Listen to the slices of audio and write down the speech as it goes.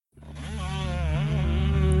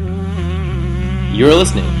You're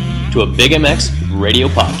listening to a Big MX radio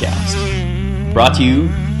podcast. Brought to you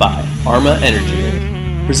by Arma Energy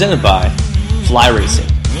Drink. Presented by Fly Racing,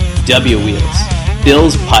 W Wheels,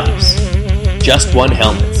 Bill's Pipes, Just One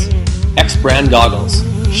Helmets, X Brand Goggles,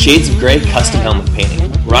 Shades of Grey Custom Helmet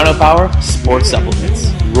Painting, Rhino Power Sports Supplements,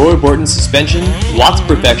 Roy Borton Suspension, Watts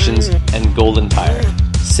Perfections, and Golden Tire.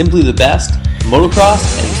 Simply the best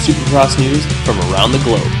motocross and supercross news from around the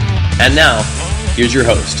globe. And now, here's your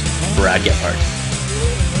host, Brad Gephardt.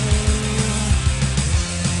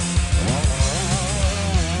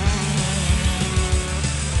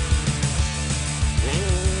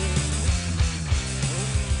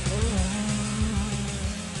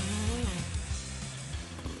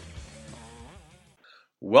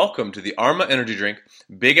 Welcome to the Arma Energy Drink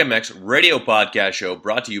Big MX radio podcast show,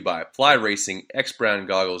 brought to you by Fly Racing, X Brand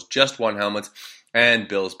Goggles, Just One Helmets, and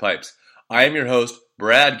Bill's Pipes. I am your host,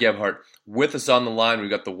 Brad Gephardt. With us on the line, we've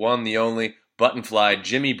got the one, the only Buttonfly,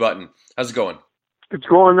 Jimmy Button. How's it going? It's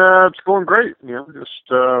going great. You know, just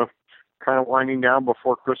kind of winding down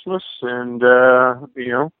before Christmas, and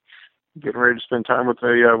getting ready to spend time with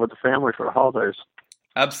the family for the holidays.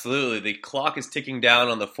 Absolutely. The clock is ticking down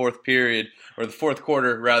on the fourth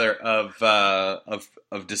quarter rather of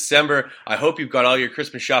December. I hope you've got all your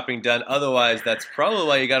Christmas shopping done. Otherwise, that's probably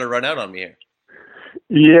why you got to run out on me here.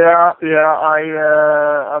 Yeah.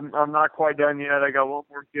 I'm not quite done yet. I got one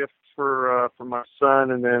more gift for my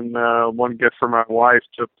son, and then one gift for my wife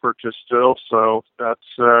to purchase still. So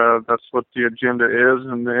that's what the agenda is,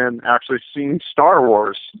 and then actually seeing Star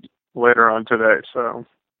Wars later on today. So.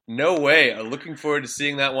 No way. Looking forward to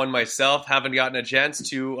seeing that one myself. Haven't gotten a chance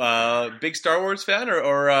to. Big Star Wars fan,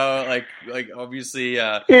 or obviously.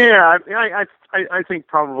 Yeah, I think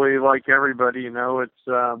probably like everybody, it's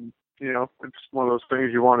it's one of those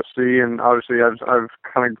things you want to see, and obviously I've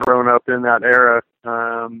kind of grown up in that era.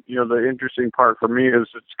 The interesting part for me is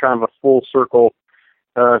it's kind of a full circle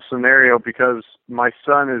scenario, because my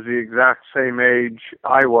son is the exact same age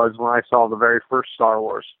I was when I saw the very first Star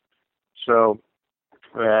Wars. So.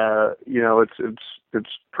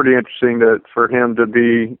 It's pretty interesting for him to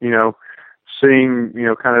be, seeing,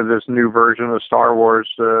 kind of this new version of Star Wars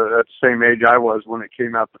at the same age I was when it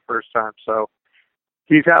came out the first time. So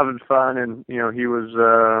he's having fun, and he was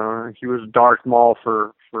Darth Maul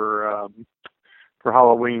for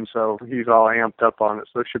Halloween, so he's all amped up on it.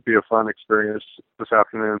 So it should be a fun experience this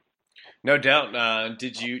afternoon. No doubt.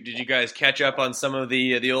 Did you guys catch up on some of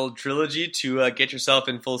the old trilogy to get yourself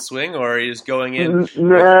in full swing, or are you just going in?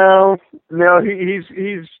 No.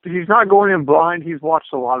 He's not going in blind. He's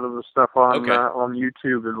watched a lot of the stuff on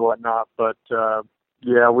YouTube and whatnot. But I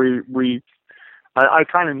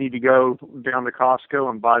kind of need to go down to Costco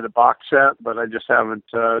and buy the box set, but I just haven't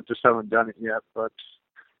done it yet. But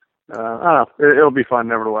I don't know. It'll be fun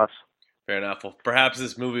nevertheless. Fair enough. Well, perhaps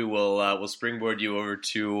this movie will springboard you over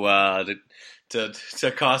to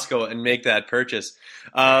Costco and make that purchase.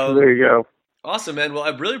 There you go. Awesome, man. Well, I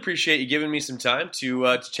really appreciate you giving me some time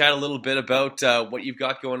to chat a little bit about what you've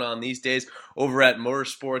got going on these days over at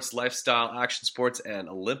Motorsports, Lifestyle, Action Sports, and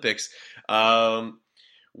Olympics. What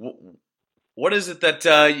is it that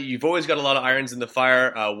you've always got a lot of irons in the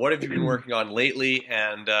fire? What have you been working on lately,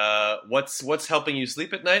 and what's helping you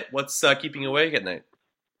sleep at night? What's keeping you awake at night?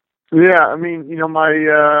 Yeah, I mean,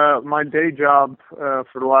 my day job for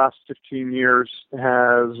the last 15 years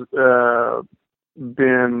has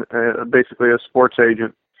been basically a sports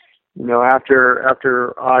agent.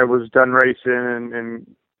 After I was done racing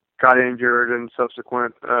and got injured, and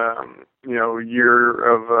subsequent year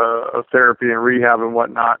of therapy and rehab and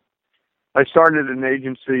whatnot, I started an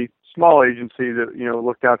agency, small agency that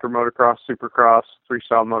looked after motocross, supercross,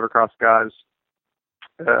 freestyle motocross guys,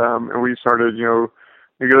 and we started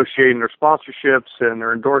negotiating their sponsorships and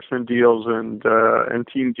their endorsement deals and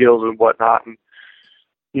team deals and whatnot. And,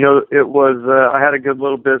 it was, I had a good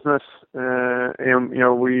little business, and,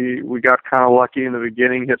 we got kind of lucky in the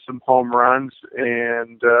beginning, hit some home runs.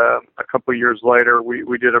 And, a couple of years later,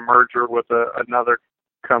 we did a merger with another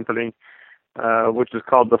company, which is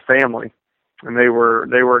called The Family. And they were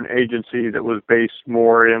an agency that was based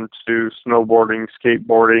more into snowboarding,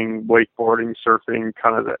 skateboarding, wakeboarding, surfing,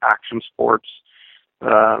 kind of the action sports.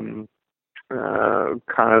 Kind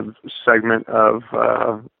of segment of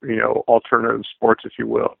alternative sports, if you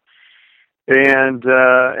will, and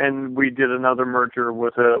we did another merger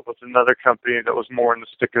with another company that was more in the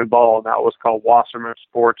stick and ball, and that was called Wasserman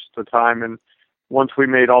Sports at the time. And once we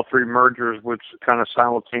made all three mergers, which kind of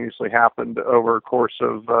simultaneously happened over a course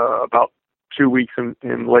of about 2 weeks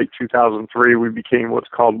in late 2003, we became what's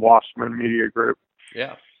called Wasserman Media Group.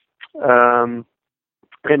 Yeah.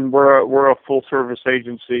 and we're a full service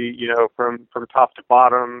agency, from top to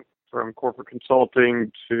bottom, from corporate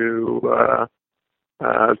consulting to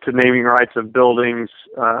naming rights of buildings,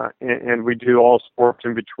 and we do all sports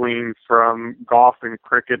in between, from golf and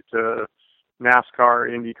cricket to NASCAR,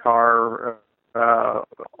 IndyCar,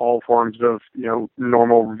 all forms of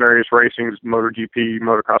normal various racings, MotoGP,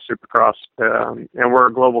 motocross, Supercross, and we're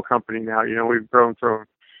a global company now. We've grown from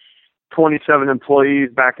 27 employees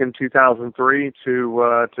back in 2003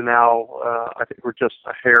 to now I think we're just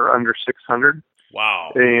a hair under 600.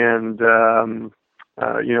 Wow. And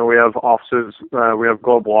we have offices, we have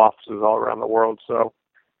global offices all around the world. So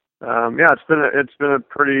it's been a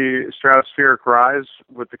pretty stratospheric rise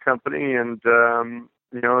with the company, and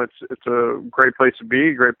it's a great place to be,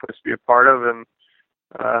 a great place to be a part of, and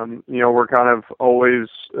we're kind of always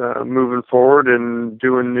moving forward and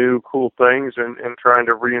doing new cool things and trying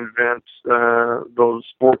to reinvent those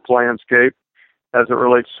sports landscape as it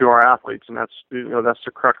relates to our athletes. And that's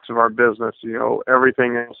the crux of our business.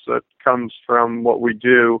 Everything else that comes from what we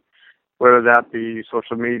do, whether that be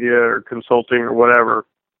social media or consulting or whatever,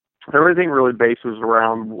 everything really bases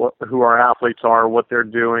around who our athletes are, what they're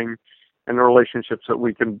doing, and the relationships that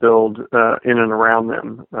we can build in and around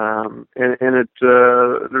them.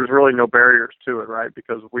 There's really no barriers to it, right?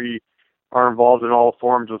 Because we are involved in all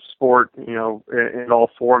forms of sport, in all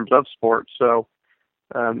forms of sport. So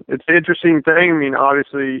it's an interesting thing. I mean,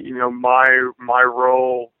 obviously, my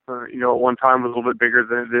role, at one time was a little bit bigger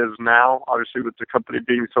than it is now, obviously with the company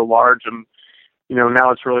being so large, and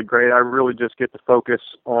now it's really great. I really just get to focus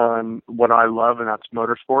on what I love, and that's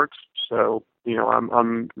motorsports. So,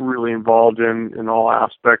 I'm really involved in all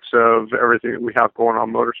aspects of everything that we have going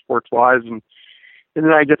on motorsports wise. And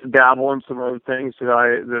then I get to dabble in some other things that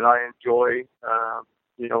I enjoy.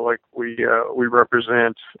 Like we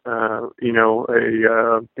represent, an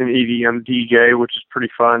EDM DJ, which is pretty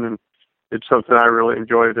fun. And it's something I really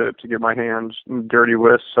enjoy to get my hands dirty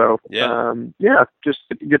with. So, just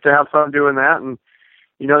get to have fun doing that. And,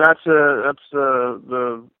 that's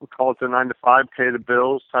the we call it the 9 to 5, pay the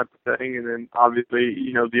bills type of thing. And then obviously,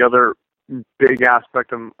 the other big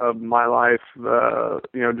aspect of my life,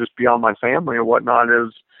 just beyond my family and whatnot,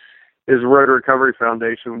 is Road Recovery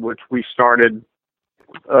Foundation, which we started,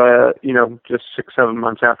 just 6-7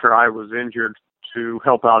 months after I was injured, to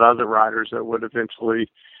help out other riders that would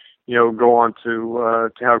eventually, go on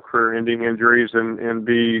to have career-ending injuries and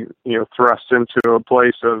be, thrust into a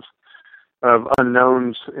place of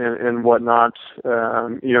unknowns and whatnot.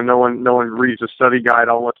 No one reads a study guide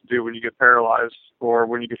on what to do when you get paralyzed or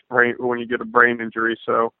when you get a brain injury.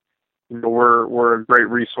 So, we're a great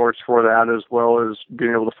resource for that, as well as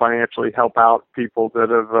being able to financially help out people that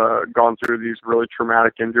have gone through these really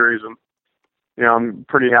traumatic injuries. And I'm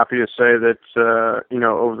pretty happy to say that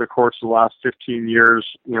over the course of the last 15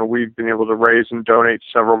 years, we've been able to raise and donate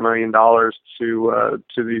several $1 million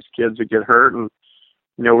to these kids that get hurt. And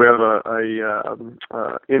we have a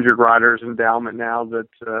injured riders endowment now that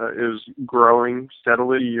is growing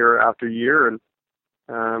steadily year after year. And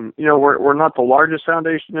we're not the largest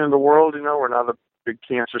foundation in the world. We're not a big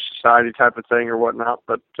cancer society type of thing or whatnot,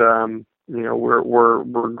 but we're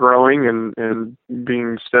growing and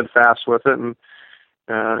being steadfast with it. And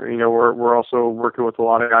we're also working with a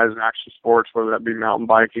lot of guys in action sports, whether that be mountain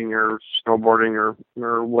biking or snowboarding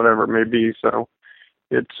or whatever it may be. So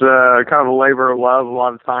it's kind of a labor of love, a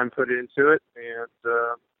lot of time put into it. And,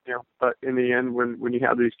 but in the end, when you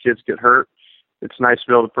have these kids get hurt, it's nice to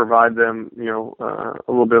be able to provide them,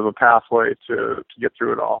 a little bit of a pathway to get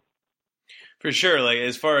through it all. For sure, like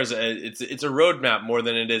as far as it's a roadmap more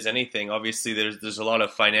than it is anything. Obviously, there's a lot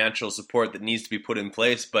of financial support that needs to be put in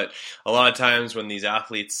place, but a lot of times when these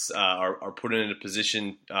athletes are put in a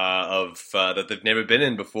position that they've never been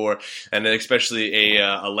in before, and then especially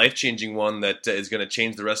a life-changing one that is going to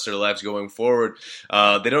change the rest of their lives going forward,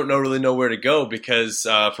 they don't really know where to go, because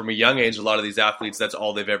from a young age, a lot of these athletes, that's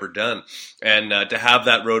all they've ever done, and to have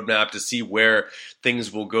that roadmap to see where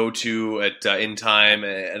things will go to in time,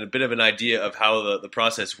 and a bit of an idea of how the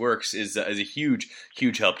process works is a huge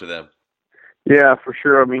help to them. Yeah, for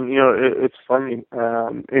sure. I mean, it's funny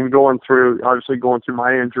in going through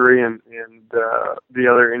my injury and the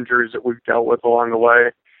other injuries that we've dealt with along the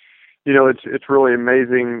way. It's really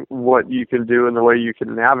amazing what you can do and the way you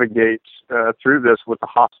can navigate through this with the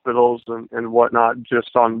hospitals and whatnot,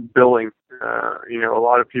 just on billing. A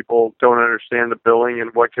lot of people don't understand the billing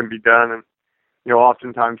and what can be done, and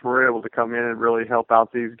oftentimes we're able to come in and really help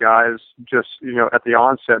out these guys just, at the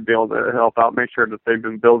onset, be able to help out, make sure that they've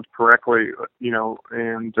been billed correctly,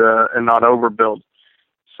 and not overbilled.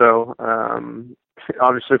 So,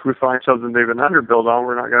 obviously if we find something they've been underbilled on,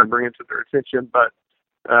 we're not going to bring it to their attention, but,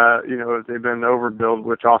 if they've been overbilled,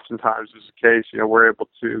 which oftentimes is the case, we're able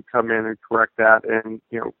to come in and correct that and,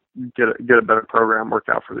 get a better program worked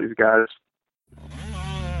out for these guys.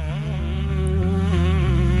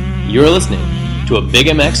 You're listening to a Big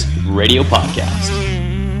MX radio podcast,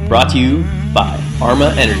 brought to you by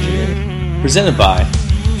Arma Energy, presented by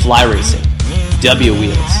Fly Racing, W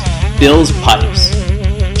Wheels, Bill's Pipes,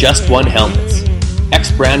 Just One Helmets,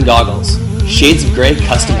 X Brand Goggles, Shades of Grey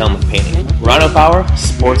Custom Helmet Painting, Rhino Power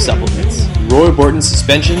Sports Supplements, Roy Borton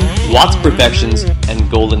Suspension, Watts Perfections,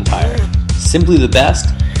 and Golden Tire. Simply the best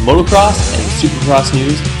motocross and supercross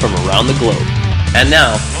news from around the globe. And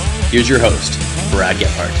now, here's your host, Brad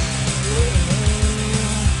Gephardt.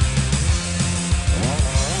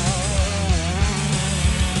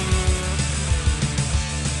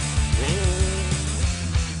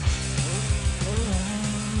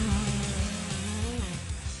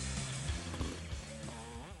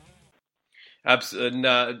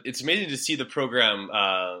 It's amazing to see the program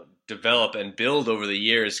develop and build over the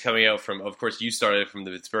years, coming out from, of course, you started from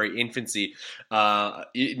its very infancy, and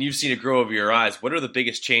you've seen it grow over your eyes. What are the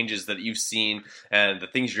biggest changes that you've seen and the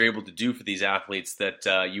things you're able to do for these athletes that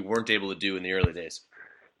you weren't able to do in the early days?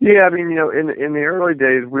 Yeah, I mean, in the early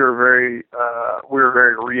days, we were very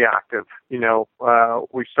reactive. We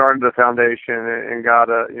started the foundation and got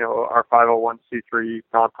our 501c3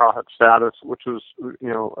 nonprofit status, which was,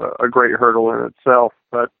 a great hurdle in itself.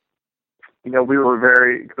 But, we were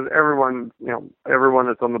because everyone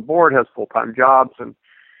that's on the board has full-time jobs, and,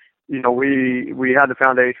 we had the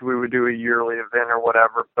foundation. We would do a yearly event or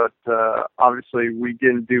whatever, but obviously we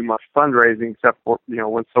didn't do much fundraising except for,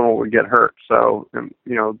 when someone would get hurt. So,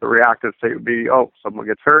 the reactive state would be, oh, someone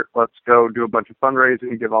gets hurt, let's go do a bunch of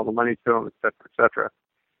fundraising, give all the money to them, et cetera, et cetera.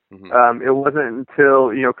 Mm-hmm. It wasn't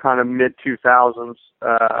until, kind of mid-2000s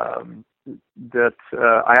that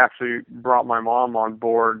I actually brought my mom on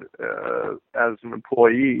board as an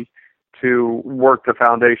employee to work the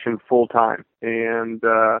foundation full-time. And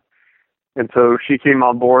so she came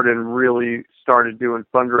on board and really started doing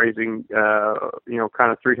fundraising,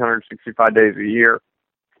 kind of 365 days a year.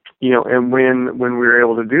 And when we were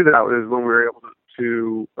able to do that was when we were able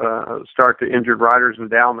to start the Injured Riders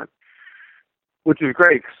Endowment, which is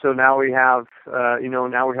great. So now we have, about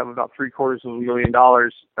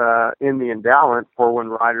 $750,000 in the endowment for when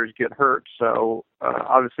riders get hurt. So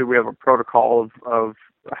obviously we have a protocol of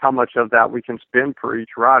how much of that we can spend per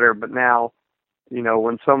each rider, but now,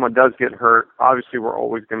 when someone does get hurt, obviously we're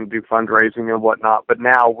always going to do fundraising and whatnot, but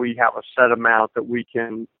now we have a set amount that we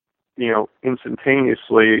can,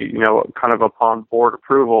 instantaneously, kind of upon board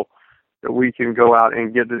approval, that we can go out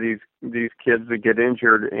and give to these kids that get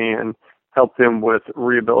injured and help them with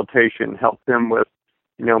rehabilitation, help them with,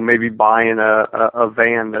 maybe buying a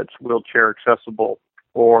van that's wheelchair accessible,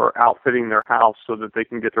 or outfitting their house so that they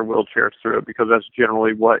can get their wheelchairs through it, because that's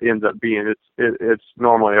generally what ends up being. It's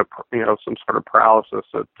normally some sort of paralysis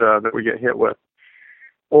that we get hit with,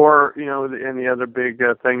 or and the other big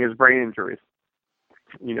thing is brain injuries.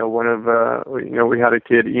 We had a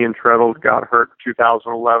kid, Ian Treadle, got hurt in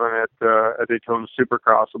 2011 at Daytona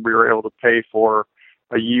Supercross, and we were able to pay for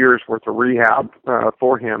a year's worth of rehab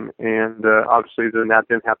for him, and obviously then that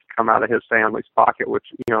didn't have to come out of his family's pocket,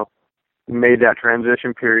 which made that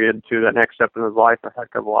transition period to that next step in his life a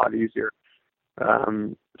heck of a lot easier.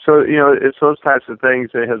 So it's those types of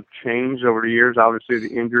things that have changed over the years. Obviously,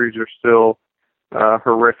 the injuries are still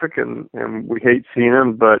horrific, and we hate seeing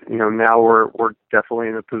them. But now we're definitely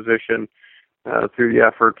in a position through the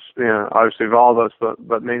efforts, obviously of all of us,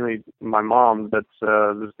 but mainly my mom, that's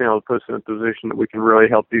been able to put us in a position that we can really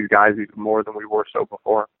help these guys even more than we were so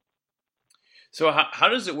before. So how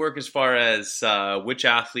does it work as far as which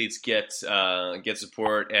athletes get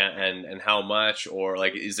support and how much, or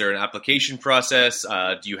like is there an application process?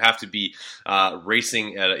 Do you have to be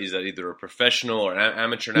racing is that either a professional or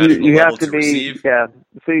amateur national you level have to be, receive? Yeah.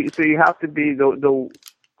 So you have to be the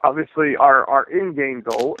obviously our in-game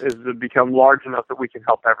goal is to become large enough that we can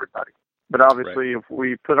help everybody. But obviously, If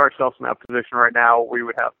we put ourselves in that position right now, we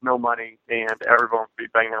would have no money and everyone would be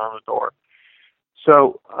banging on the door.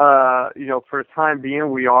 So, for the time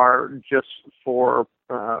being, we are just for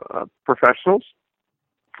professionals.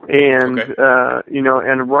 And,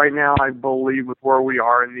 and right now, I believe with where we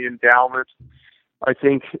are in the endowment, I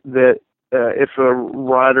think that if a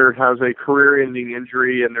rider has a career-ending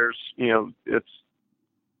injury and there's,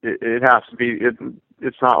 it has to be,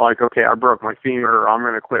 it's not like, okay, I broke my femur, I'm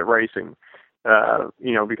going to quit racing. Because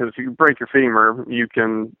if you break your femur, you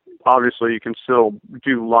can still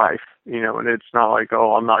do life, and it's not like,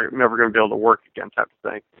 oh, I'm never going to be able to work again type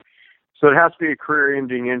of thing. So it has to be a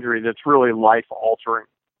career-ending injury that's really life-altering.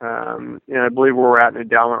 And I believe where we're at in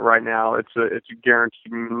endowment right now, it's a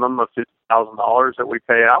guaranteed minimum of $50,000 that we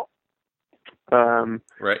pay out.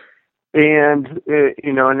 Right. And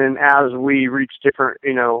and then as we reach different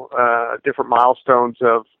different milestones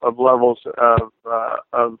of levels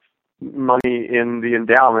of money in the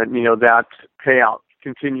endowment, that payout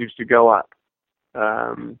continues to go up.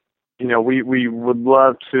 We would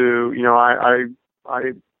love to.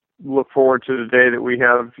 I look forward to the day that we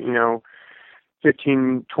have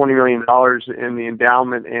 $15-20 million in the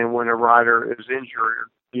endowment, and when a rider is injured,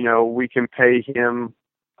 we can pay him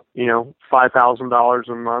 $5,000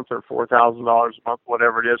 a month or $4,000 a month,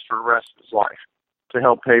 whatever it is, for the rest of his life, to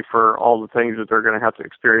help pay for all the things that they're going to have to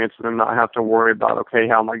experience, and then not have to worry about, okay,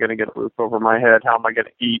 how am I going to get a roof over my head? How am I going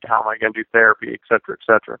to eat? How am I going to do therapy, et cetera, et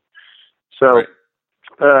cetera. So, right.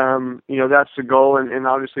 That's the goal. And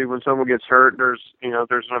obviously when someone gets hurt, there's an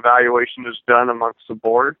evaluation that's done amongst the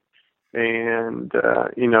board. And,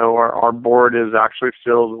 our board is actually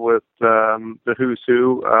filled with, the who's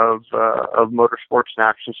who of motorsports and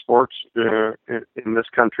action sports, in this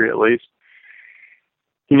country, at least.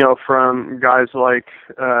 From guys like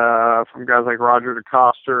Roger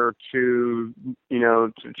DeCoster to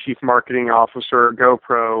chief marketing officer at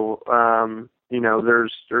GoPro.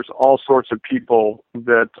 There's all sorts of people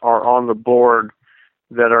that are on the board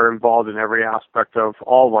that are involved in every aspect of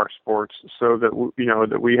all of our sports, so that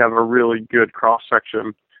that we have a really good cross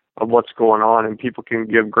section of what's going on, and people can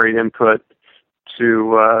give great input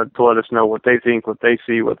to let us know what they think, what they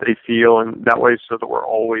see, what they feel, and that way, so that we're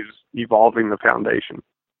always evolving the foundation.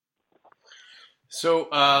 So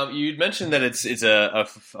you mentioned that it's a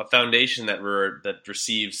foundation that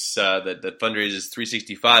receives that fundraises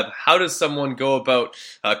 $365. How does someone go about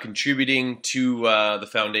contributing to the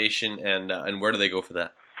foundation, and where do they go for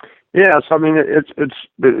that? Yeah, so I mean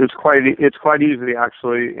it's quite easy,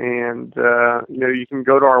 actually, and you can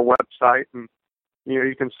go to our website, and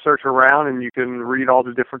you can search around and you can read all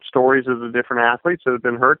the different stories of the different athletes that have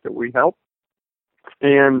been hurt that we help,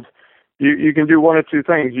 and you can do one of two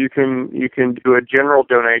things. You can do a general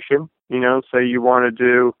donation. Say you want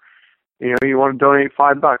to donate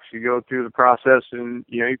 $5. You go through the process, and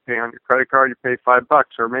you pay on your credit card. You pay $5,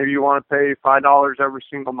 or maybe you want to pay $5 every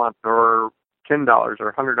single month, or $10,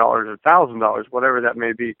 or $100, or $1,000, whatever that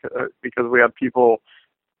may be, because we have people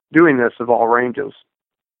doing this of all ranges.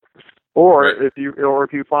 Or right. if you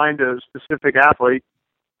find a specific athlete.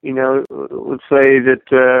 Let's say that,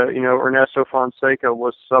 Ernesto Fonseca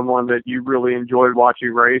was someone that you really enjoyed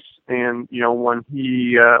watching race, and, when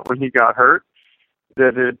he got hurt,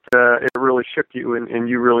 that it really shook you, and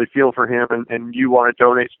you really feel for him, and you want to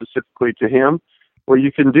donate specifically to him. Well,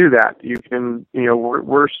 you can do that. You can,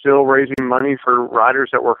 we're still raising money for riders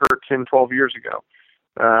that were hurt 10, 12 years ago.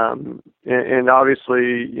 And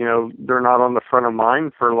obviously, they're not on the front of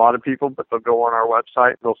mind for a lot of people, but they'll go on our website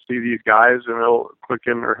and they'll see these guys and they'll click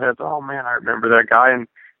in their heads, oh man, I remember that guy, and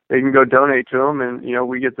they can go donate to them, and,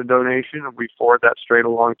 we get the donation and we forward that straight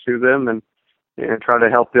along to them and try to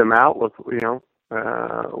help them out with, with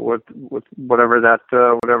whatever that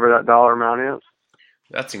dollar amount is.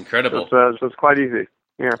 That's incredible. So it's quite easy.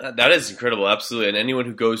 Yeah. That is incredible, absolutely. And anyone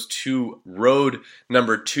who goes to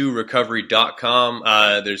road2recovery.com,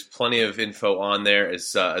 there's plenty of info on there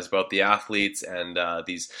as about the athletes and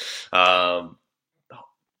these.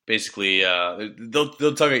 Basically,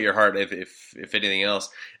 they'll tug at your heart if anything else,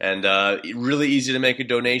 and really easy to make a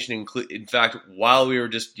donation. In fact, while you were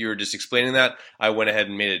just explaining that, I went ahead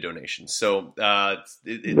and made a donation. So it's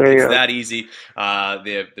that easy.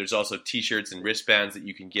 There's also T-shirts and wristbands that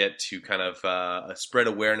you can get to kind of spread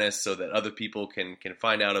awareness so that other people can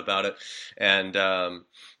find out about it, and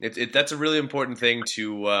that's a really important thing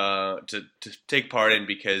to take part in,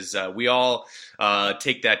 because we all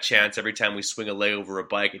take that chance every time we swing a leg over a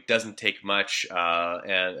bike. It doesn't take much,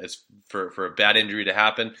 and it's for a bad injury to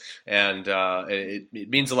happen, and it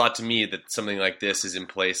means a lot to me that something like this is in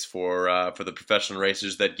place for the professional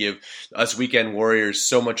racers that give us weekend warriors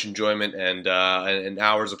so much enjoyment and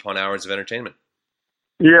hours upon hours of entertainment.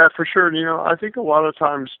 Yeah, for sure. I think a lot of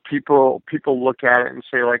times people look at it and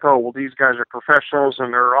say, like, oh, well, these guys are professionals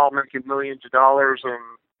and they're all making millions of dollars and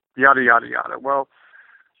yada yada yada. Well,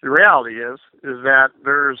 the reality is that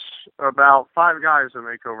there's about 5 guys that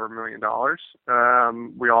make over $1 million.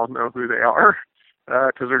 We all know who they are,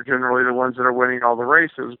 because they're generally the ones that are winning all the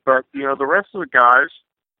races. But, the rest of the guys,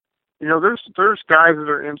 there's guys that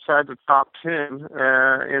are inside the top 10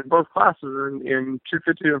 in both classes, in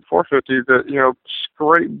 250 and 450, that,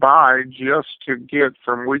 scrape by just to get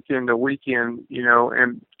from weekend to weekend,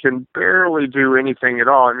 and can barely do anything at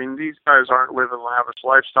all. I mean, these guys aren't living lavish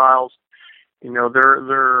lifestyles. You know,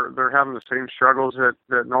 they're having the same struggles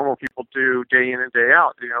that normal people do day in and day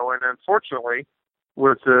out. You know, and unfortunately,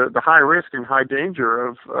 with the high risk and high danger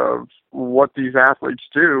of what these athletes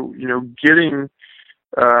do, you know, getting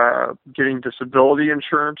disability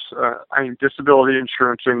insurance. Disability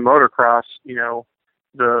insurance in motocross, you know,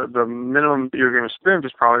 the minimum that you're going to spend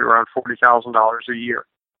is probably around $40,000 a year.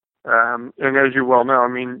 And as you well know, I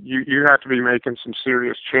mean, you have to be making some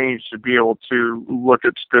serious change to be able to look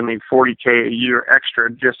at spending $40K a year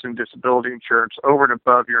extra just in disability insurance over and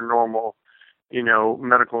above your normal, you know,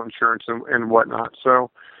 medical insurance and whatnot.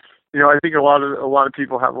 So, you know, I think a lot of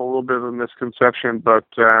people have a little bit of a misconception, but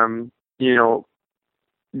you know,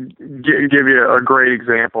 give you a great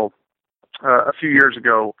example. A few years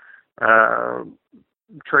ago,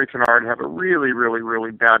 Trey Canard had a really, really,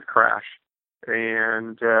 really bad crash,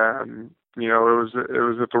 and you know, it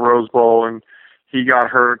was at the Rose Bowl, and he got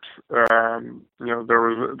hurt. You know, there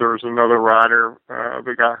was another rider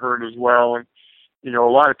that got hurt as well, and you know,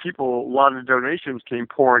 a lot of donations came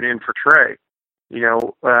pouring in for Trey. You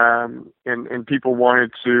know, and people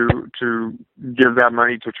wanted to give that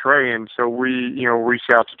money to Trey, and so we, you know,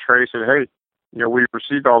 reached out to Trey, said, hey, you know, we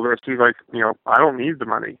received all this. He's like, you know, I don't need the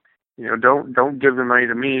money. You know, don't give the money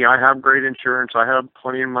to me. I have great insurance. I have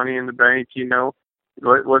plenty of money in the bank. You know,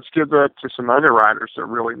 let's give that to some other riders that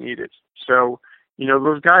really need it. So, you know,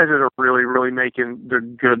 those guys that are really, really making the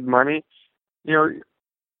good money, you know,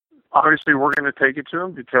 obviously we're going to take it to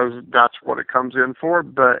them because that's what it comes in for.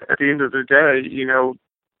 But at the end of the day, you know,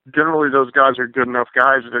 generally those guys are good enough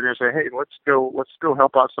guys that they're going to say, hey, let's go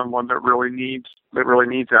help out someone that really needs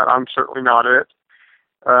that. I'm certainly not it.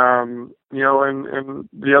 You know, and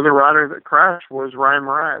the other rider that crashed was Ryan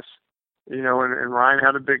Moraes, you know, and Ryan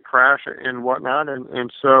had a big crash and whatnot.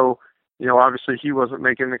 And so, you know, obviously he wasn't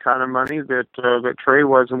making the kind of money that Trey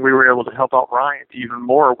was, and we were able to help out Ryan even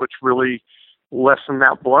more, which really lessen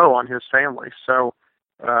that blow on his family. So,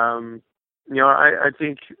 you know, I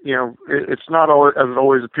think, you know, it's not always, as it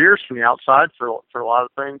always appears from the outside for a lot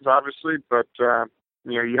of things, obviously, but,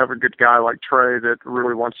 you know, you have a good guy like Trey that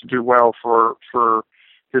really wants to do well for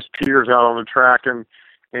his peers out on the track, and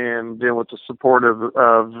then with the support of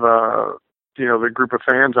you know, the group of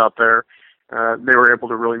fans out there, they were able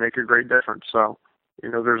to really make a great difference. So, you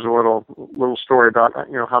know, there's a little story about,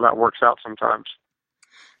 you know, how that works out sometimes.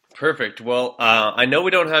 Perfect. Well, I know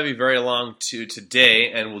we don't have you very long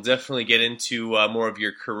today, and we'll definitely get into more of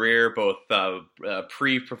your career, both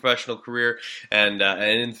pre-professional career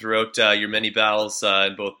and throughout your many battles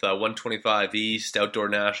in both 125 East, Outdoor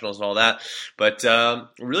Nationals, and all that. But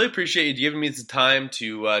really appreciate you giving me some time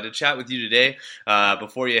to chat with you today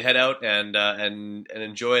before you head out and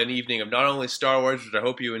enjoy an evening of not only Star Wars, which I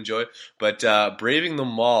hope you enjoy, but braving the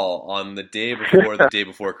mall on the day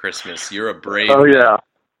before Christmas. You're a brave. Oh yeah.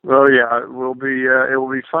 Well, yeah, it will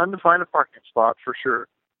be fun to find a parking spot for sure.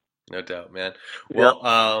 No doubt, man. Well,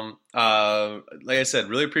 like I said,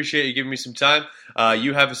 really appreciate you giving me some time.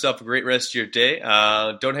 You have yourself a great rest of your day.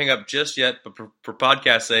 Don't hang up just yet, but for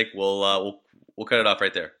podcast sake, we'll cut it off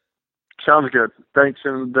right there. Sounds good. Thanks,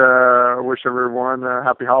 and wish everyone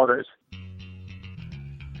happy holidays.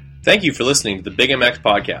 Thank you for listening to the Big MX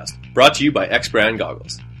podcast, brought to you by X Brand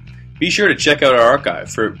Goggles. Be sure to check out our archive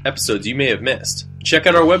for episodes you may have missed. Check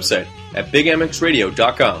out our website at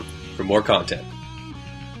bigmxradio.com for more content.